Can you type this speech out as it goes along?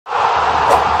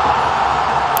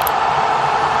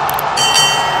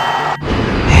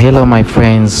Hello my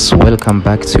friends, welcome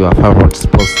back to your favorite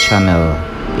sports channel,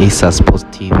 Isa Sports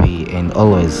TV, and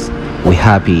always we're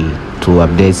happy to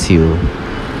update you.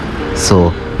 So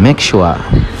make sure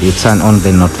you turn on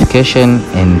the notification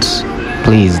and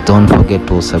please don't forget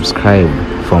to subscribe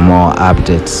for more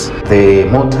updates. The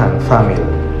Motang family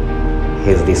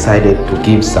has decided to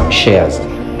give some shares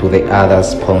to the other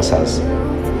sponsors.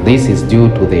 This is due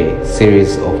to the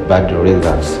series of bad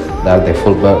results that the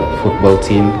football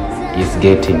team is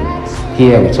getting.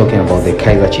 Here we're talking about the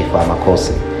Kaiser Chief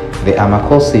Amakosi. The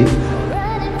Amakosi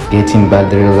getting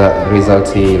bad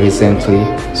results recently,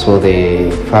 so the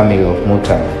family of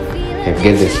Motang have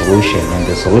get the solution, and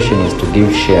the solution is to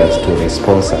give shares to the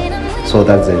sponsor so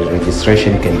that the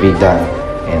registration can be done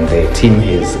and the team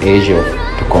has age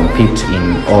to compete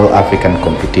in all African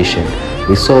competition.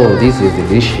 We saw this is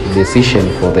the decision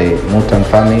for the Motang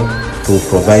family to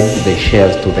provide the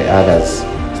shares to the others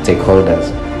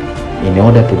stakeholders in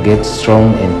order to get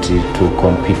strong and to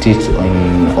compete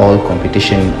in all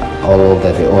competition all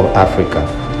over the whole Africa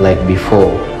like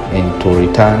before, and to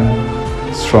return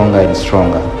stronger and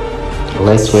stronger.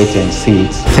 Let's wait and see.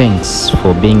 Thanks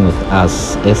for being with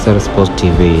us, SR Sports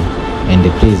TV, and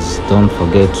please don't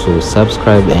forget to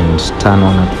subscribe and turn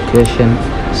on notification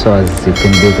so as you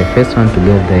can be the first one to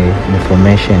get the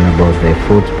information about the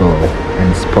football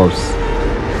and sports.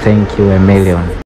 Thank you a million.